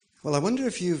Well, I wonder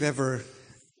if you've ever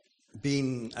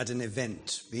been at an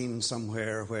event, been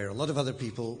somewhere where a lot of other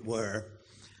people were,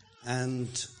 and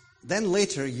then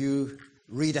later you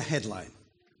read a headline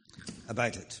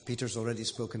about it. Peter's already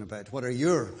spoken about what are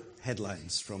your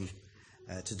headlines from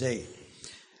today.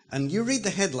 And you read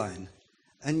the headline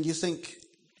and you think,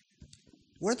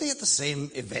 were they at the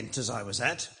same event as I was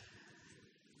at?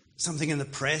 Something in the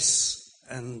press,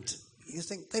 and you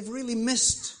think they've really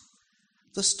missed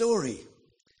the story.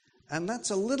 And that's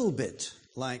a little bit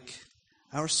like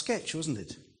our sketch, wasn't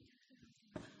it?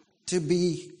 To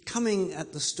be coming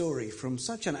at the story from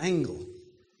such an angle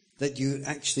that you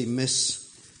actually miss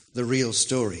the real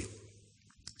story.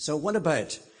 So what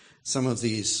about some of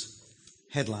these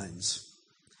headlines?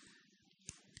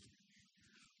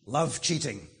 Love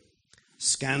cheating,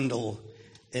 scandal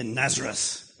in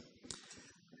Nazareth.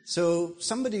 So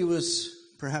somebody was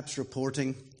perhaps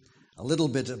reporting a little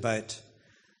bit about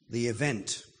the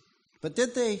event. But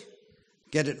did they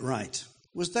get it right?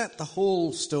 Was that the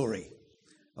whole story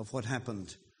of what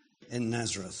happened in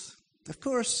Nazareth? Of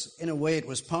course, in a way, it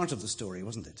was part of the story,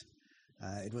 wasn't it?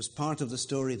 It was part of the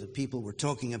story that people were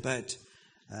talking about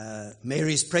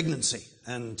Mary's pregnancy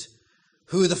and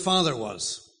who the father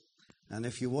was. And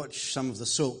if you watch some of the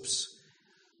soaps,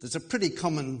 there's a pretty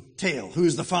common tale.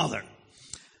 Who's the father?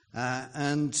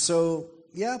 And so,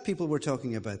 yeah, people were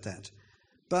talking about that.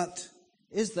 But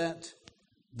is that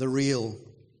the real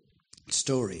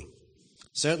story?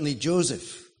 Certainly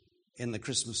Joseph in the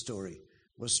Christmas story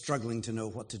was struggling to know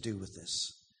what to do with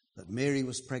this. That Mary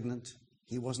was pregnant,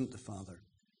 he wasn't the father.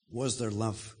 Was there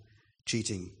love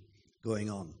cheating going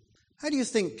on? How do you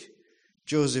think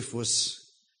Joseph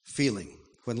was feeling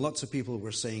when lots of people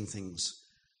were saying things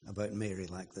about Mary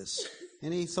like this?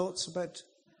 Any thoughts about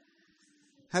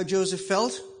how Joseph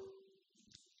felt?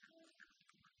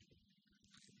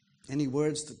 Any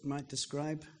words that might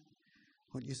describe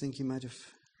what you think he might have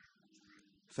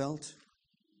felt?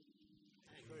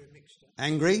 Very mixed up.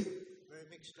 Angry? Very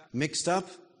mixed up. Mixed up?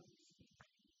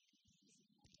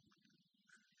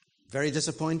 Very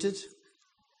disappointed?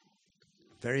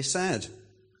 Very sad?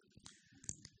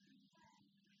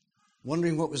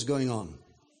 Wondering what was going on?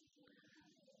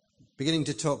 Beginning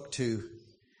to talk to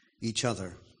each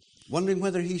other? Wondering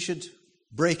whether he should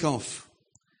break off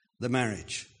the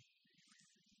marriage?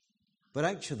 But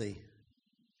actually,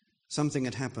 something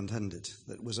had happened, hadn't it,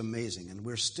 that was amazing. And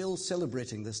we're still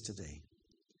celebrating this today.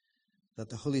 That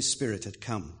the Holy Spirit had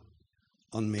come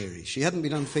on Mary. She hadn't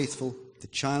been unfaithful. The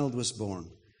child was born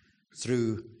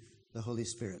through the Holy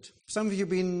Spirit. Some of you have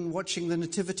been watching the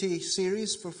Nativity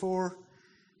series for 4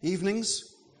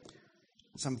 evenings.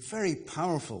 Some very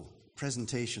powerful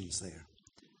presentations there.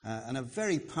 And a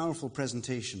very powerful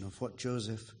presentation of what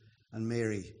Joseph and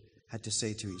Mary had to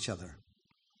say to each other.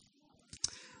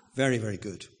 Very, very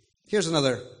good. Here's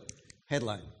another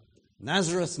headline.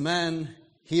 Nazareth man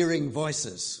hearing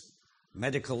voices.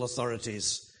 Medical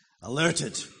authorities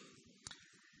alerted.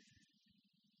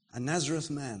 A Nazareth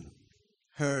man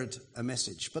heard a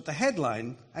message. But the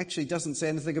headline actually doesn't say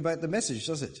anything about the message,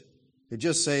 does it? It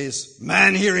just says,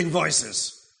 man hearing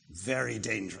voices. Very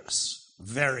dangerous.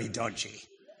 Very dodgy.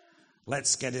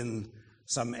 Let's get in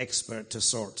some expert to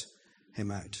sort him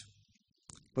out.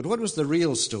 But what was the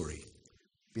real story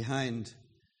behind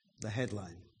the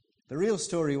headline? The real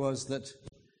story was that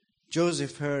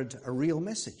Joseph heard a real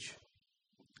message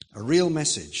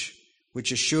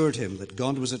which assured him that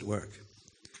God was at work.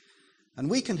 And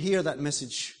we can hear that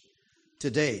message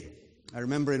today. I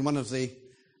remember in one of the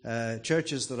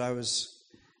churches that I was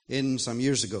in some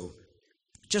years ago,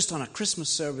 just on a Christmas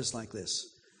service like this,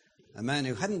 a man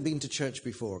who hadn't been to church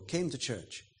before came to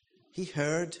church. He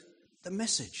heard the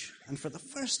message, and for the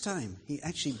first time he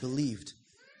actually believed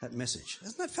that message.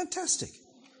 Isn't that fantastic?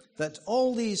 That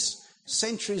all these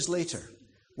centuries later,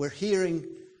 we're hearing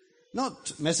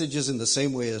not messages in the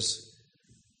same way as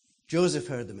Joseph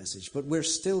heard the message, but we're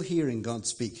still hearing God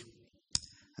speak.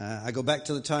 I go back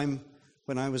to the time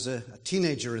when I was a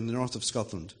teenager in the north of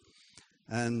Scotland,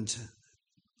 and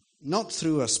not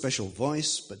through a special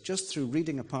voice, but just through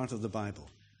reading a part of the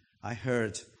Bible, I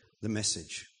heard the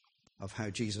message of how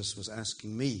Jesus was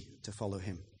asking me to follow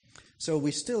him. So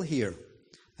we still hear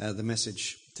the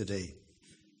message today.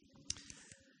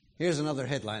 Here's another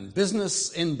headline.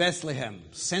 Business in Bethlehem.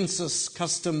 Census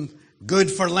custom good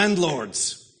for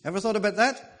landlords. Ever thought about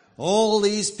that? All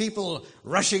these people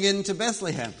rushing into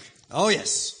Bethlehem. Oh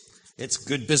yes, it's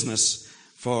good business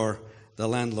for the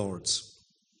landlords.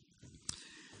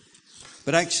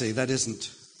 But actually, that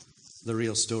isn't the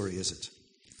real story, is it?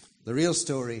 The real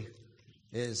story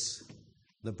is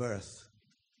the birth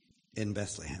in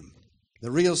Bethlehem.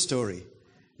 The real story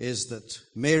is that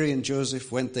Mary and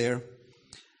Joseph went there,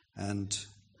 and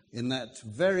in that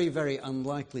very, very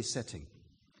unlikely setting,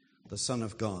 the Son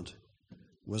of God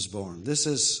was born. This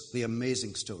is the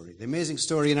amazing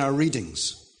story in our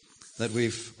readings that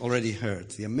we've already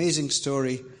heard, the amazing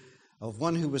story of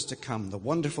one who was to come, the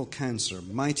wonderful Counselor,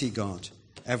 mighty God,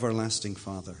 everlasting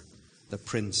Father, the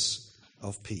Prince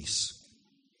of Peace.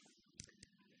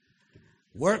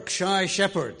 Work-shy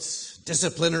shepherds,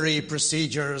 disciplinary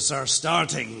procedures are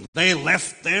starting. They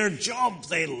left their job,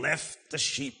 they left the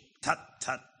sheep, tut,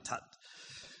 tut, tut.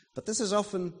 But this is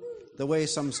often the way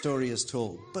some story is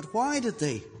told. But why did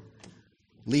they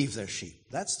leave their sheep?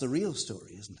 That's the real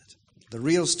story, isn't it? The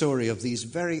real story of these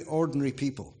very ordinary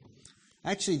people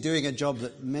actually doing a job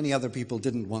that many other people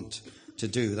didn't want to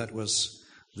do. That was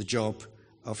the job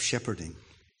of shepherding.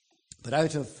 But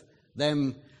out of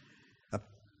them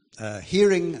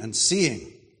hearing and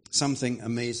seeing something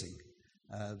amazing,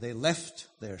 they left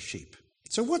their sheep.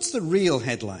 So what's the real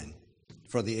headline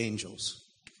for the angels?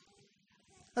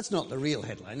 That's not the real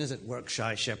headline, is it?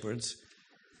 Work-shy shepherds.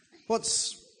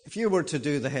 If you were to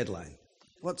do the headline,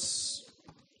 what's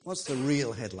the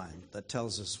real headline that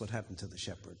tells us what happened to the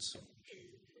shepherds?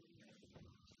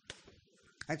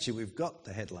 Actually, we've got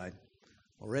the headline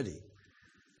already.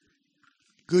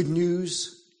 Good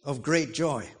news of great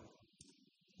joy.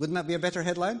 Wouldn't that be a better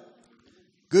headline?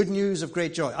 Good news of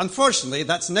great joy. Unfortunately,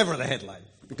 that's never the headline,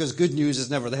 because good news is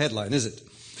never the headline, is it?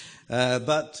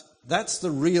 But that's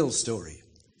the real story,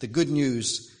 the good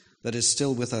news that is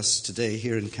still with us today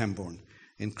here in Camborne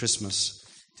in Christmas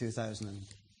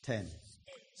 2010.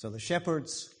 So the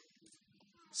shepherds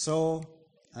saw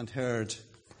and heard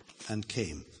and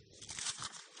came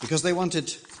because they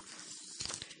wanted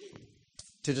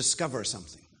to discover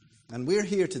something. And we're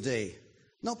here today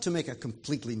not to make a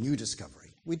completely new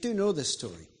discovery. We do know this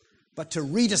story, but to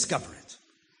rediscover it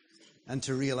and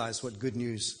to realize what good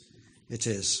news it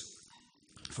is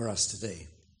for us today.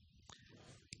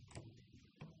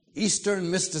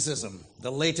 Eastern mysticism,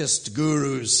 the latest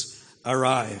gurus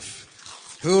arrive.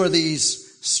 Who are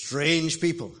these strange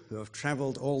people who have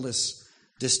traveled all this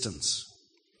distance?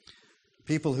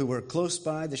 People who were close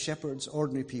by, the shepherds,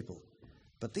 ordinary people.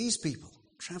 But these people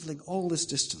traveling all this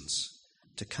distance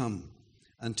to come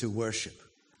and to worship.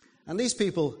 And these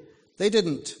people, they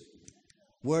didn't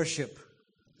worship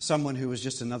someone who was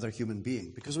just another human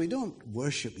being, because we don't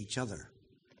worship each other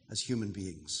as human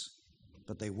beings.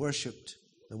 But they worshipped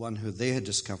the one who they had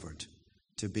discovered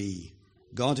to be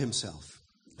God himself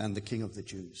and the King of the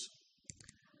Jews.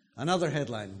 Another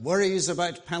headline, worries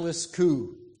about palace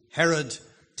coup. Herod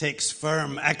takes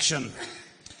firm action.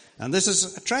 And this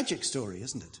is a tragic story,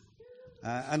 isn't it?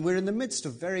 And we're in the midst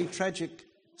of very tragic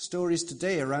stories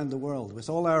today around the world, with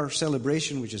all our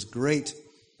celebration, which is great.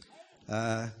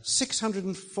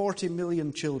 640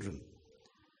 million children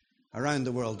around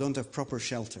the world don't have proper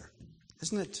shelter.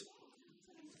 Isn't it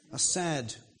a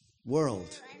sad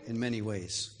world in many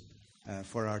ways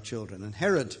for our children? And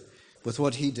Herod, with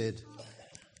what he did,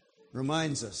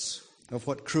 reminds us of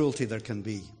what cruelty there can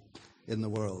be in the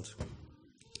world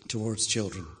towards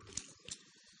children.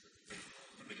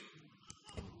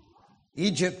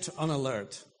 Egypt on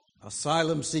alert.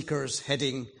 Asylum seekers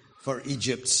heading for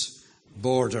Egypt's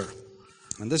border.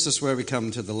 And this is where we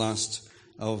come to the last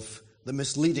of the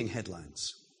misleading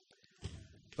headlines.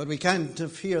 But we kind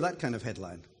of hear that kind of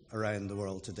headline around the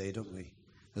world today, don't we,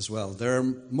 as well? There are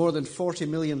more than 40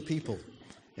 million people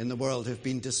in the world who have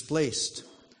been displaced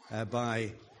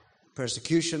by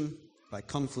persecution, by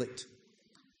conflict.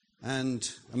 And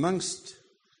amongst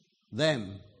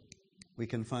them, we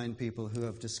can find people who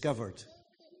have discovered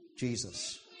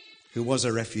Jesus, who was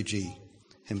a refugee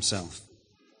himself.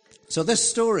 So this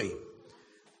story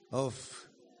of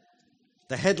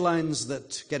the headlines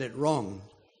that get it wrong,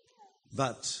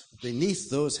 but beneath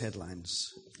those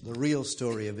headlines, the real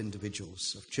story of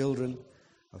individuals, of children,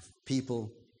 of people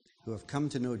who have come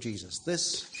to know Jesus.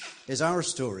 This is our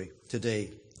story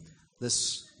today,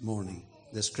 this morning,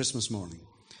 this Christmas morning.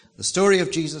 The story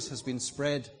of Jesus has been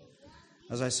spread,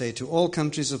 as I say, to all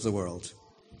countries of the world.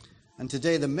 And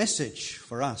today the message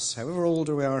for us, however old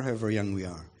we are, however young we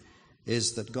are,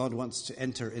 is that God wants to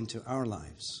enter into our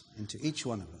lives, into each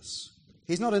one of us.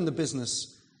 He's not in the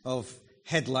business of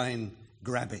headline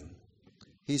grabbing.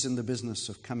 He's in the business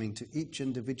of coming to each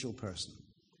individual person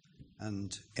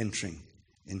and entering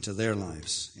into their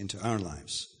lives, into our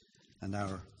lives, and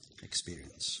our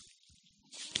experience.